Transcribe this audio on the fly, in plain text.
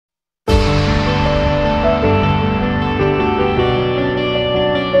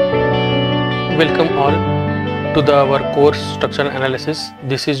welcome all to our course structural analysis.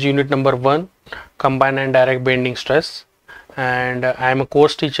 This is unit number 1, combined and direct bending stress, and I am a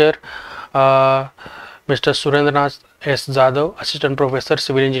course teacher, Mr. Surendranath S. Jadhav, Assistant Professor,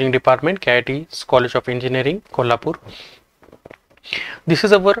 Civil Engineering Department, KIT College of Engineering, Kolhapur. This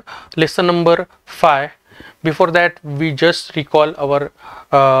is our lesson number 5. Before that, we just recall our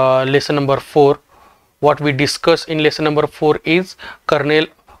lesson number 4. What we discuss in lesson number 4 is kernel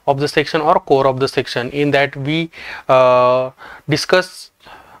of the section or core of the section. In that we discuss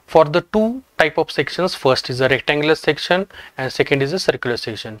for the two type of sections. First is a rectangular section and second is a circular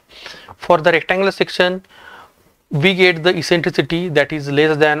section. For the rectangular section, we get the eccentricity that is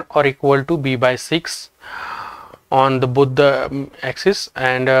less than or equal to b by 6 on the both the axis,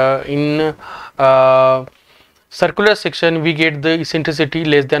 and in circular section we get the eccentricity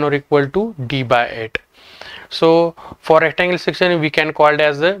less than or equal to d by 8. So for rectangular section we can call it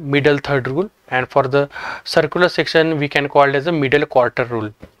as the middle third rule, and for the circular section we can call it as the middle quarter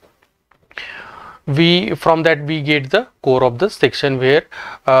rule. From that we get the core of the section where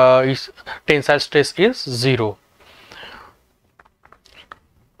tensile stress is 0.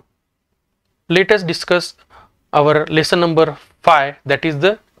 Let us discuss our lesson number 5, that is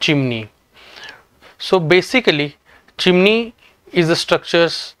the chimney. So basically chimney is the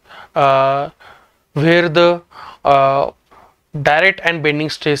structures where the direct and bending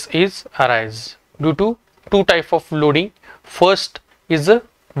stress is arise due to two type of loading. First is the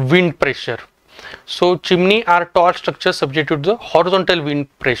wind pressure. So chimney are tall structures subject to the horizontal wind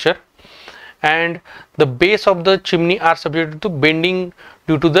pressure, and the base of the chimney are subject to bending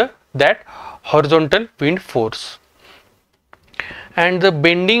due to that horizontal wind force, and the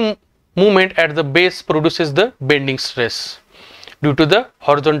bending movement at the base produces the bending stress due to the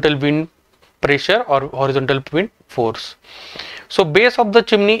horizontal wind pressure or horizontal wind force. So base of the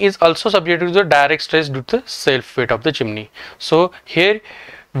chimney is also subject to the direct stress due to the self weight of the chimney. So here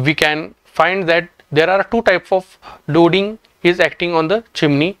we can find that there are two types of loading is acting on the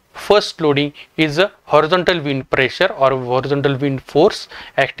chimney. First loading is a horizontal wind pressure or horizontal wind force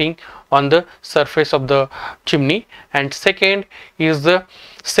acting on the surface of the chimney, and second is the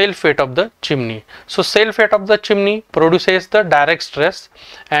self weight of the chimney. So self weight of the chimney produces the direct stress,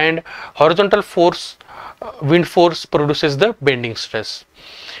 and horizontal force wind force produces the bending stress.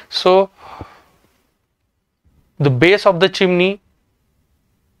 So the base of the chimney,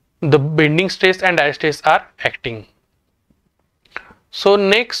 the bending stress and direct stress are acting. So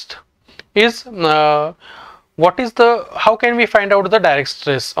next is how can we find out the direct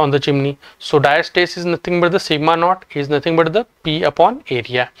stress on the chimney? So direct stress is nothing but the sigma naught is nothing but the P upon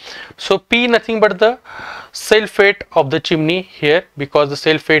area. So P nothing but the self weight of the chimney here, because the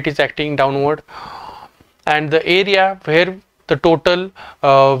self weight is acting downward, and the area where the total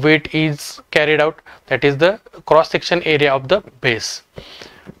weight is carried out, that is the cross section area of the base.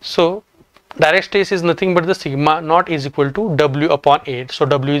 So direct stress is nothing but the sigma naught is equal to W upon A. So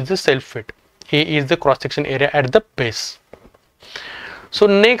W is the self weight, A is the cross section area at the base. So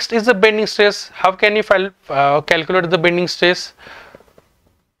next is the bending stress. How can you calculate the bending stress?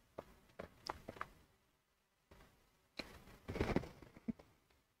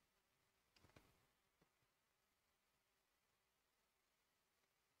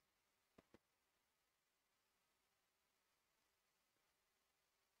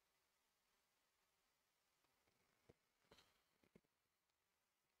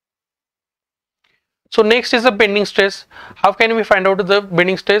 So next is the bending stress. How can we find out the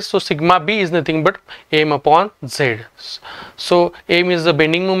bending stress? So sigma B is nothing but M upon Z. So M is the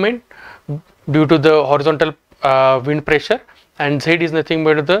bending moment due to the horizontal wind pressure, and Z is nothing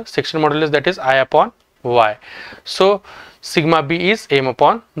but the section modulus, that is I upon Y. So sigma B is M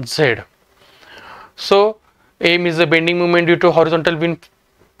upon Z. So M is the bending moment due to horizontal wind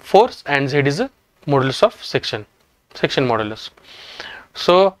force, and Z is the modulus of section modulus.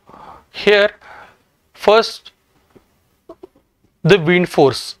 So here first the wind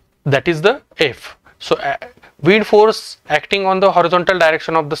force, that is the F. So wind force acting on the horizontal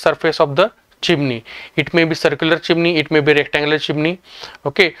direction of the surface of the chimney. It may be circular chimney, it may be rectangular chimney.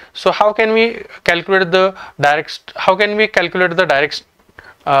 Okay, so how can we calculate the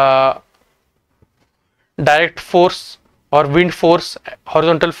direct force or wind force,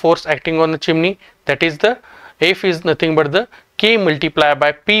 horizontal force acting on the chimney? That is the F is nothing but the K multiplied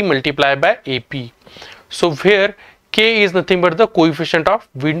by P multiplied by AP. So where K is nothing but the coefficient of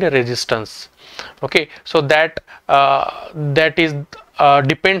wind resistance. Okay, so that is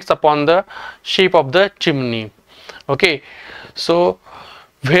depends upon the shape of the chimney. Okay, so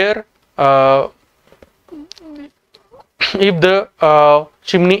where if the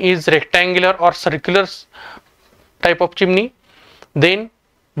chimney is rectangular or circular type of chimney, then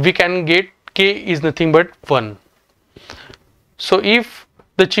we can get K is nothing but 1. So if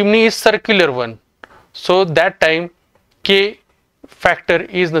the chimney is circular one, so that time K factor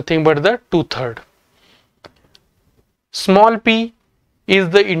is nothing but the 2/3. Small p is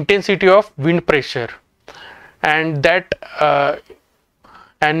the intensity of wind pressure, and that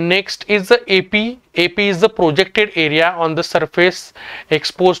and next is the AP. AP is the projected area on the surface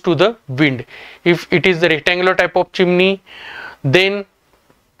exposed to the wind. If it is the rectangular type of chimney, then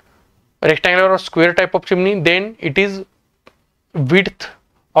rectangular or square type of chimney, then it is width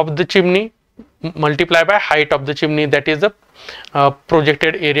of the chimney multiplied by height of the chimney, that is the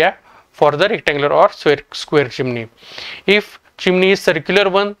projected area for the rectangular or square chimney. If chimney is circular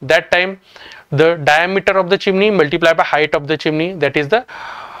one, that time the diameter of the chimney multiplied by height of the chimney, that is the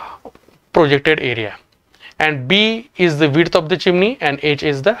projected area, and B is the width of the chimney and H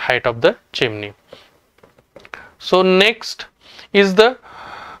is the height of the chimney. So next is the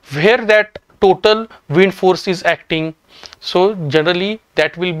where that total wind force is acting. So generally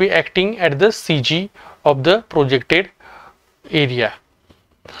that will be acting at the CG of the projected area,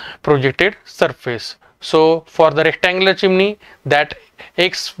 projected surface. So for the rectangular chimney, that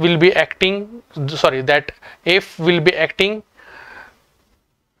X will be acting, sorry, that F will be acting,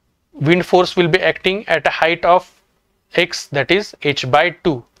 wind force will be acting at a height of X, that is H by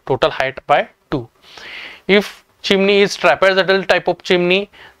 2, total height by 2. If chimney is trapezoidal type of chimney,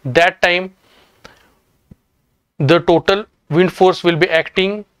 that time the total wind force will be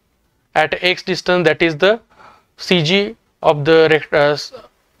acting at X distance, that is the CG of the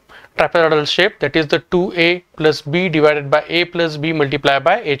trapezoidal shape, that is the 2A plus B divided by A plus B multiplied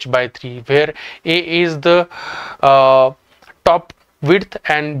by H by 3, where A is the top width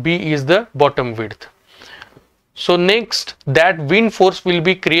and B is the bottom width. So next, that wind force will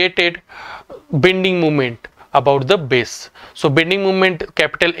be created bending moment about the base. So bending moment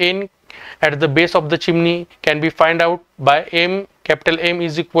capital N at the base of the chimney can be find out by M, capital M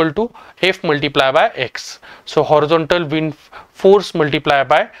is equal to F multiplied by X. So horizontal wind force multiplied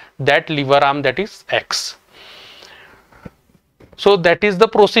by that lever arm, that is X. So that is the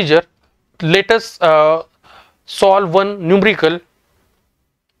procedure. Let us solve one numerical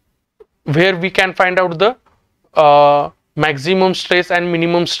where we can find out the maximum stress and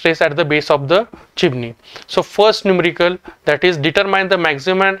minimum stress at the base of the chimney. So first numerical, that is determine the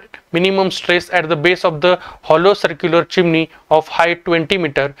maximum and minimum stress at the base of the hollow circular chimney of height 20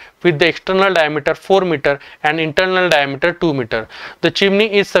 meter with the external diameter 4 meter and internal diameter 2 meter. The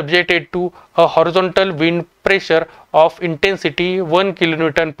chimney is subjected to a horizontal wind pressure of intensity 1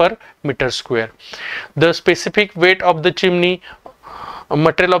 kilonewton per meter square. The specific weight of the chimney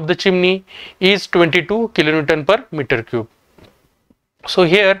material of the chimney is 22 kilonewton per meter cube. So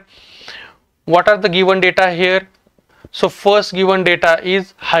here what are the given data here? So first given data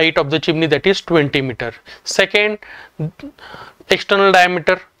is height of the chimney, that is 20 meter. Second, external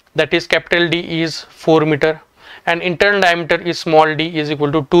diameter, that is capital D, is 4 meter, and internal diameter is small d is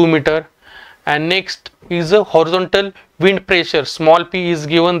equal to 2 meter. And next is a horizontal wind pressure, small p is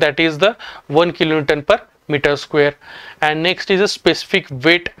given, that is the 1 kilonewton per meter square. And next is a specific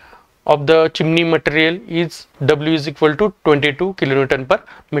weight of the chimney material is W is equal to 22 kilonewton per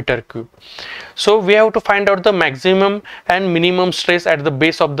meter cube. So we have to find out the maximum and minimum stress at the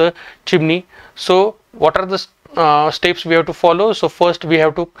base of the chimney. So what are the steps we have to follow? So first we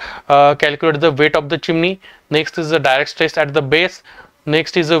have to calculate the weight of the chimney. Next is the direct stress at the base.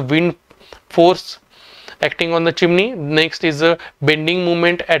 Next is a wind force acting on the chimney. Next is a bending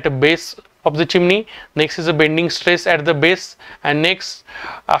moment at a base of the chimney. Next is a bending stress at the base, and next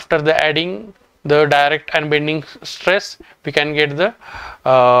after the adding the direct and bending stress, we can get the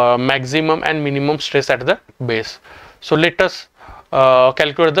maximum and minimum stress at the base. So let us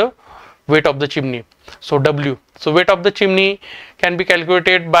calculate the weight of the chimney. So W, so weight of the chimney can be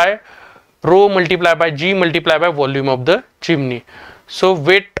calculated by rho multiplied by G multiplied by volume of the chimney. So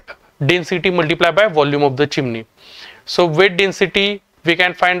weight density multiplied by volume of the chimney. So weight density we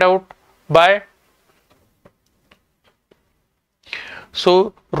can find out by,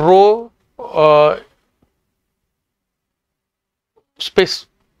 so rho space,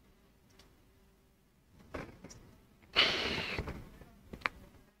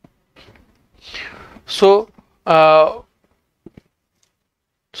 so that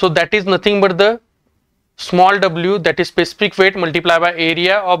is nothing but the small w, that is specific weight multiplied by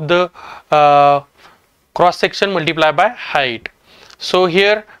area of the cross section multiplied by height. So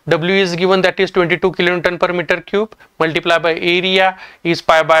here W is given, that is 22 kilonewton per meter cube, multiplied by area is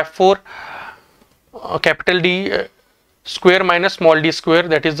pi by 4, capital D square minus small d square,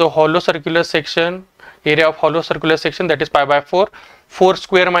 that is the hollow circular section, area of hollow circular section, that is pi by 4. 4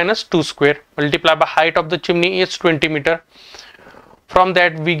 square minus 2 square multiplied by height of the chimney is 20 meter. From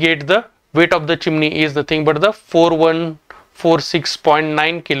that we get the weight of the chimney is nothing but the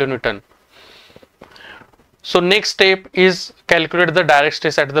 4146.9 kilonewton. So next step is calculate the direct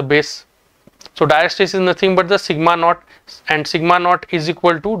stress at the base. So direct stress is nothing but the sigma naught, and sigma naught is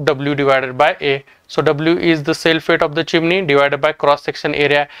equal to W divided by A. So W is the self weight of the chimney divided by cross section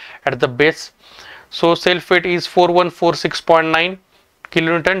area at the base. So self weight is 4146.9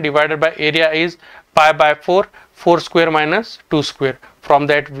 kilonewton divided by area is pi by 4, 4 square minus 2 square. From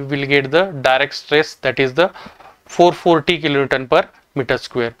that we will get the direct stress, that is the 440 kilonewton per meter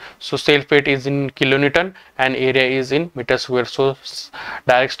square. So self weight is in kilonewton and area is in meter square. So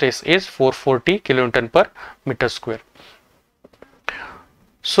direct stress is 440 kilonewton per meter square.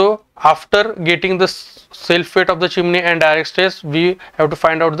 So after getting the self weight of the chimney and direct stress, we have to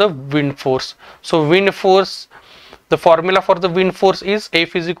find out the wind force. So wind force, the formula for the wind force is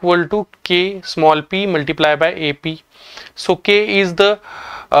F is equal to K small p multiplied by AP. So K is the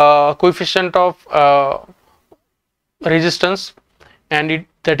coefficient of resistance, and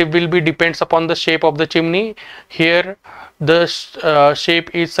that will be depends upon the shape of the chimney. Here the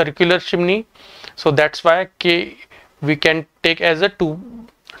shape is circular chimney, so that's why K we can take as a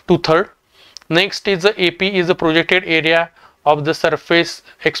 2/3. Next is the AP is the projected area of the surface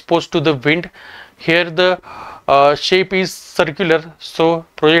exposed to the wind. Here the shape is circular, so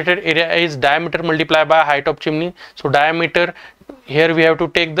projected area is diameter multiplied by height of chimney. So diameter, here we have to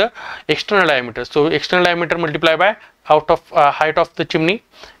take the external diameter. So external diameter multiplied by out of height of the chimney.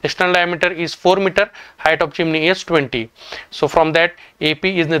 External diameter is 4 meter, height of chimney is 20. So from that AP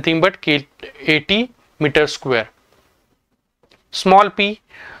is nothing but 80 meter square. Small p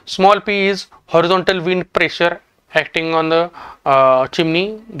is horizontal wind pressure acting on the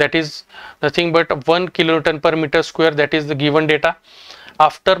chimney, that is nothing but 1 kilonewton per meter square, that is the given data.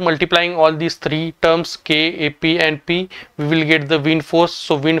 After multiplying all these three terms K, AP and P, we will get the wind force.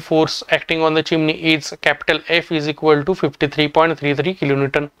 So wind force acting on the chimney is capital F is equal to 53.33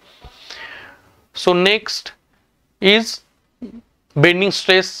 kilonewton. So next is bending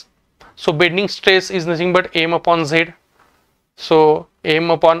stress. So bending stress is nothing but M upon Z. So M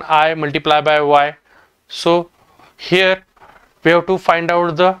upon I multiplied by Y. So here we have to find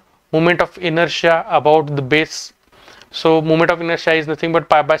out the moment of inertia about the base. So moment of inertia is nothing but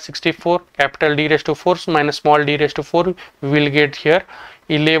pi by 64, capital D raised to 4 minus small d raised to 4. We will get here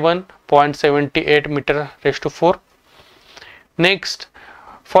 11.78 meter raised to 4. Next,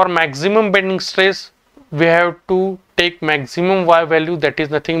 for maximum bending stress, we have to take maximum Y value, that is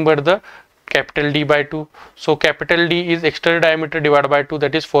nothing but the capital D by 2. So capital D is external diameter divided by 2,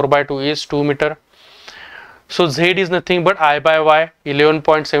 that is 4 by 2 is 2 meter. So Z is nothing but I by Y,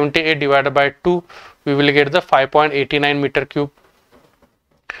 11.78 divided by 2, we will get the 5.89 meter cube.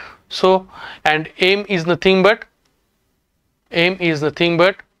 So and M is nothing but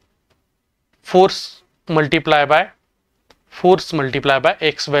force multiplied by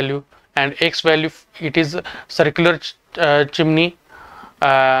X value, and X value, it is circular chimney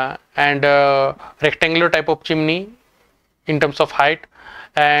and rectangular type of chimney in terms of height,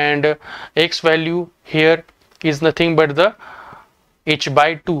 and X value here is nothing but the H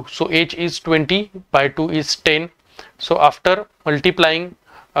by 2. So H is 20 by 2 is 10. So after multiplying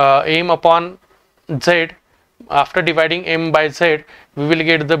M upon Z, after dividing M by Z, we will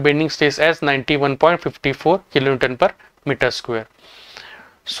get the bending stress as 91.54 kilonewton per meter square.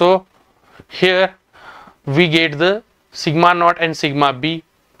 So here we get the sigma naught and sigma B.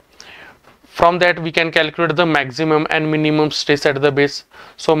 From that we can calculate the maximum and minimum stress at the base.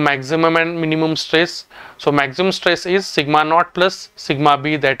 So maximum and minimum stress, so maximum stress is sigma naught plus sigma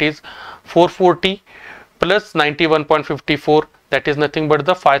B, that is 440 plus 91.54, that is nothing but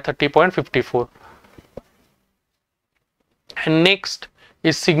the 530.54. And next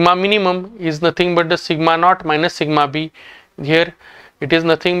is sigma minimum is nothing but the sigma naught minus sigma B. Here it is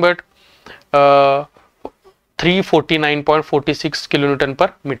nothing but 349.46 kilonewton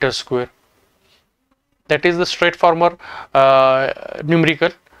per meter square. That is the straightforward numerical.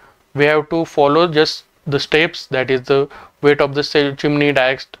 We have to follow just the steps, that is the weight of the chimney,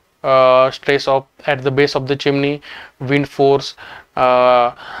 direct stress of at the base of the chimney, wind force,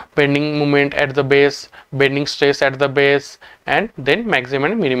 bending moment at the base, bending stress at the base, and then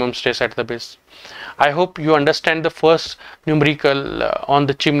maximum and minimum stress at the base. I hope you understand the first numerical on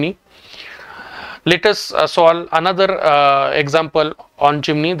the chimney. Let us solve another example on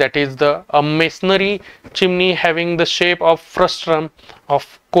chimney, that is the masonry chimney having the shape of frustum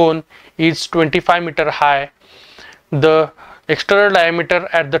of cone is 25 meter high. the external diameter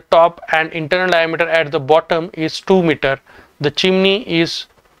at the top and internal diameter at the bottom is 2 meter. The chimney is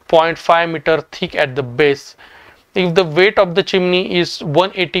 0.5 meter thick at the base. If the weight of the chimney is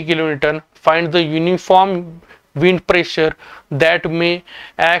 180 kilonewton, find the uniform wind pressure that may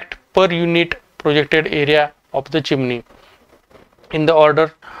act per unit projected area of the chimney. In the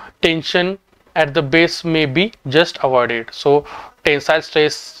order, tension at the base may be just avoided. So tensile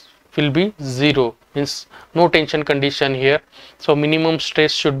stress will be 0, means no tension condition here. So minimum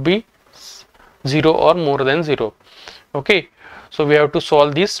stress should be 0 or more than 0. Okay, so we have to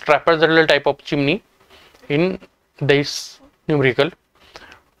solve this trapezoidal type of chimney in this numerical.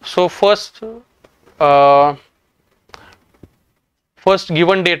 So first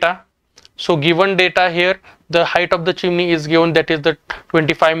given data. So given data here, the height of the chimney is given, that is the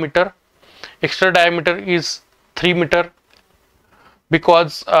 25 meter. Extra diameter is 3 meter,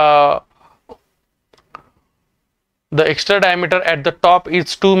 because the extra diameter at the top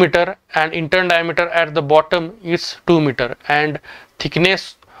is 2 meter and internal diameter at the bottom is 2 meter, and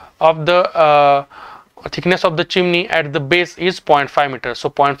thickness of the chimney at the base is 0.5 meter. So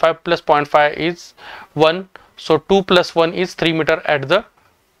 0.5 plus 0.5 is 1. So 2 plus 1 is 3 meter at the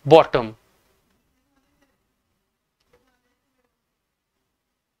bottom.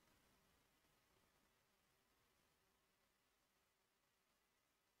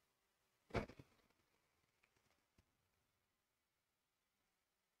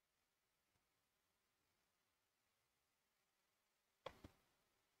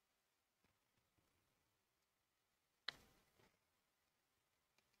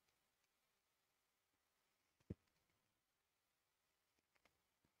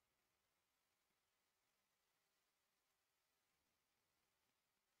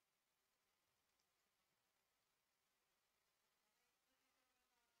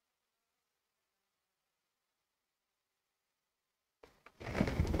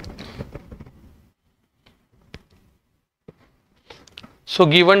 So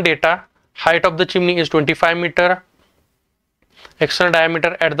given data, height of the chimney is 25 meter, external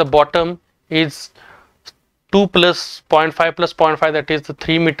diameter at the bottom is 2 plus 0.5 plus 0.5, that is the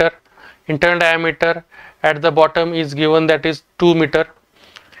 3 meter. Internal diameter at the bottom is given, that is 2 meter.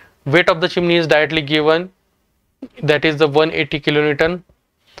 Weight of the chimney is directly given, that is the 180 kilonewton.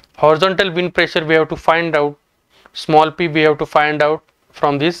 Horizontal wind pressure we have to find out, small p we have to find out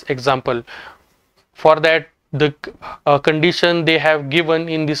from this example. For that, the condition they have given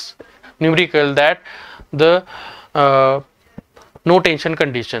in this numerical, that the no tension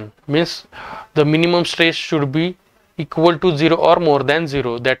condition, means the minimum stress should be equal to 0 or more than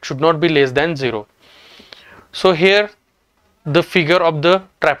 0, that should not be less than 0. So here the figure of the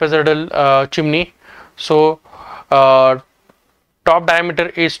trapezoidal chimney. So top diameter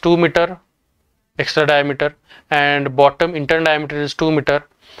is 2 meter, extra diameter, and bottom internal diameter is 2 meter.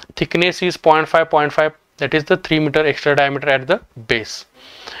 Thickness is 0.5, that is the 3 meter extra diameter at the base.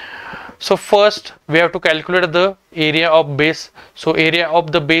 So first we have to calculate the area of base. So area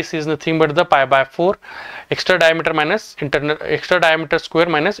of the base is nothing but the pi by 4, extra diameter square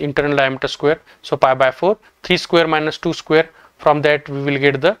minus internal diameter square. So pi by 4, 3 square minus 2 square. From that we will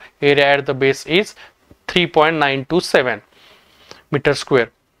get the area at the base is 3.927 meter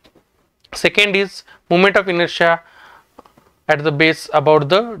square. Second is moment of inertia at the base about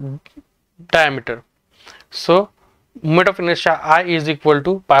the diameter. So moment of inertia I is equal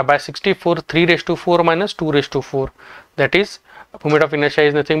to pi by 64, 3 raised to 4 minus 2 raised to 4, that is moment of inertia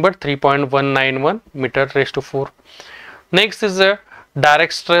is nothing but 3.191 meter raised to 4. Next is the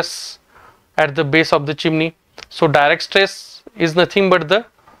direct stress at the base of the chimney. So direct stress is nothing but the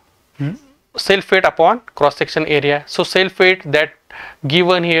self weight upon cross section area. So self weight that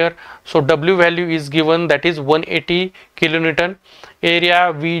given here, so W value is given, that is 180 kilonewton.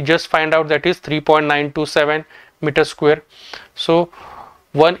 Area we just find out, that is 3.927 meter square. So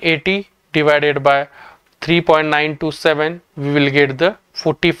 180 divided by 3.927, we will get the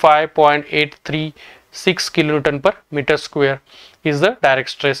 45.836 kilonewton per meter square is the direct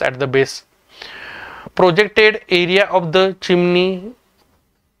stress at the base. Projected area of the chimney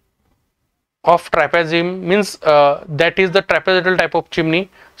of trapezium, means that is the trapezoidal type of chimney.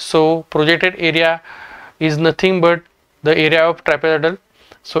 So projected area is nothing but the area of trapezoidal.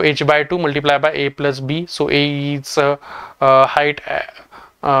 So h by 2 multiplied by a plus b. So a is height,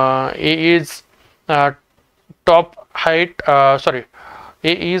 a is top height, a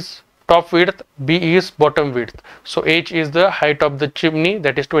is top width, b is bottom width. So h is the height of the chimney,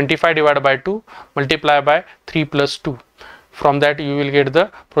 that is 25 divided by 2 multiplied by 3 plus 2. From that you will get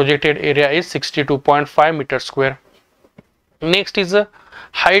the projected area is 62.5 meter square. Next is the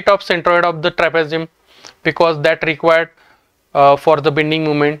height of centroid of the trapezium. because that required for the bending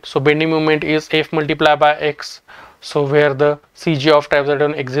moment. So bending moment is F multiplied by X. So where the CG of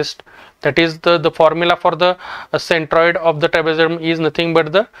trapezoidal exists, that is the formula for the centroid of the trapezoidum is nothing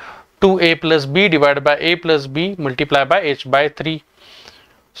but the 2a plus b divided by a plus b multiplied by h by 3.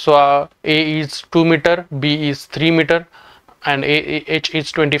 So a is 2 meter, b is 3 meter, and h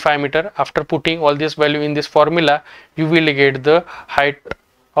is 25 meter. After putting all this value in this formula, you will get the height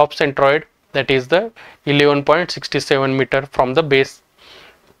of centroid, that is the 11.67 meter from the base.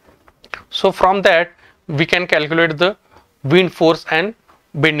 So from that we can calculate the wind force and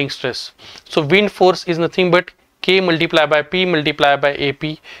bending stress. So wind force is nothing but K multiplied by P multiplied by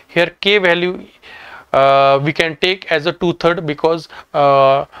AP. Here K value we can take as a 2/3 because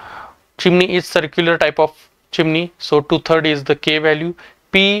chimney is circular type of chimney. So 2/3 is the K value.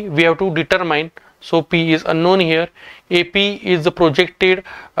 P we have to determine. So P is unknown here. AP is the projected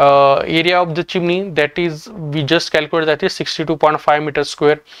area of the chimney, that is we just calculated, that is 62.5 meters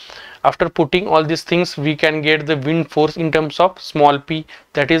square. After putting all these things, we can get the wind force in terms of small p,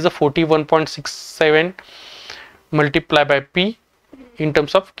 that is the 41.67 multiplied by p in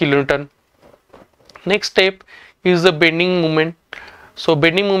terms of kilonewton. Next step is the bending moment. So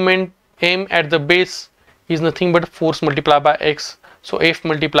bending moment M at the base is nothing but force multiplied by x. So F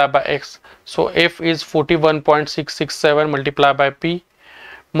multiplied by x. So F is 41.667 multiplied by p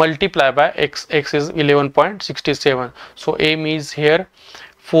multiplied by x. X is 11.67. So M is here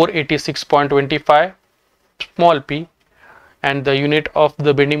 486.25 small p, and the unit of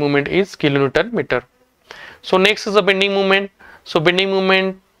the bending moment is kilonewton meter. So next is the bending moment. So bending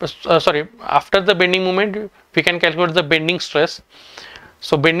moment, after the bending moment we can calculate the bending stress.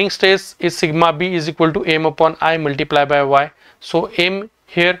 So bending stress is sigma b is equal to m upon I multiplied by y. So m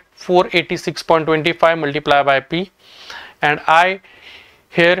here 486.25 multiplied by p, and I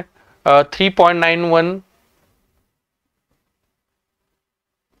here 3.91,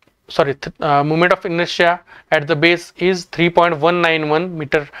 moment of inertia at the base is 3.191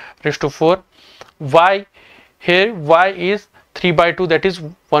 meter raised to 4. Y here, y is 3 by 2, that is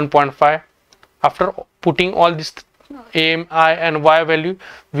 1.5. After putting all this m, I and y value,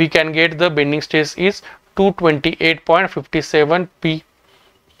 we can get the bending stress is 228.57 p.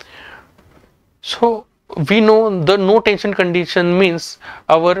 So we know the no tension condition means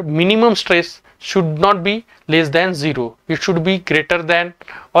our minimum stress should not be less than 0. It should be greater than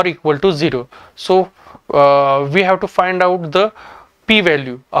or equal to 0. So we have to find out the p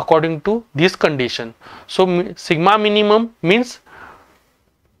value according to this condition. So sigma minimum means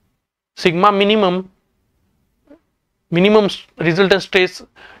minimum resultant stress,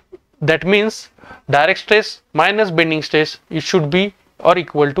 that means direct stress minus bending stress, it should be or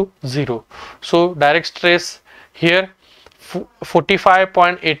equal to 0. So direct stress here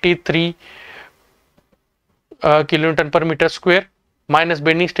 45.83 kilonewton per meter square minus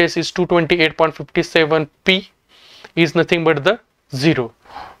bending stress is 228.57 p is nothing but the 0.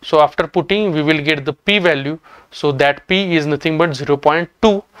 So after putting we will get the p value. So that p is nothing but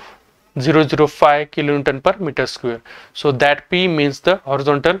 0.2005 kilonewton per meter square. So that p means the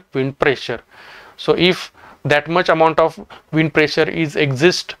horizontal wind pressure. So if that much amount of wind pressure is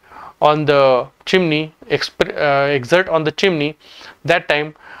exist on the chimney, exert on the chimney, that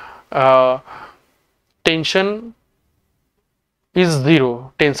time tension is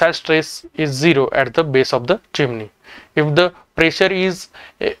 0, tensile stress is 0 at the base of the chimney. If the pressure is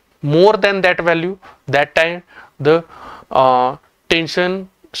more than that value, that time the tensile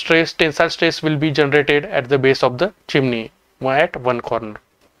stress will be generated at the base of the chimney at one corner.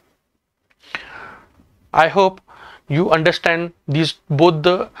 I hope you understand these both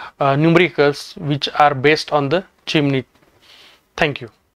the numericals which are based on the chimney. Thank you.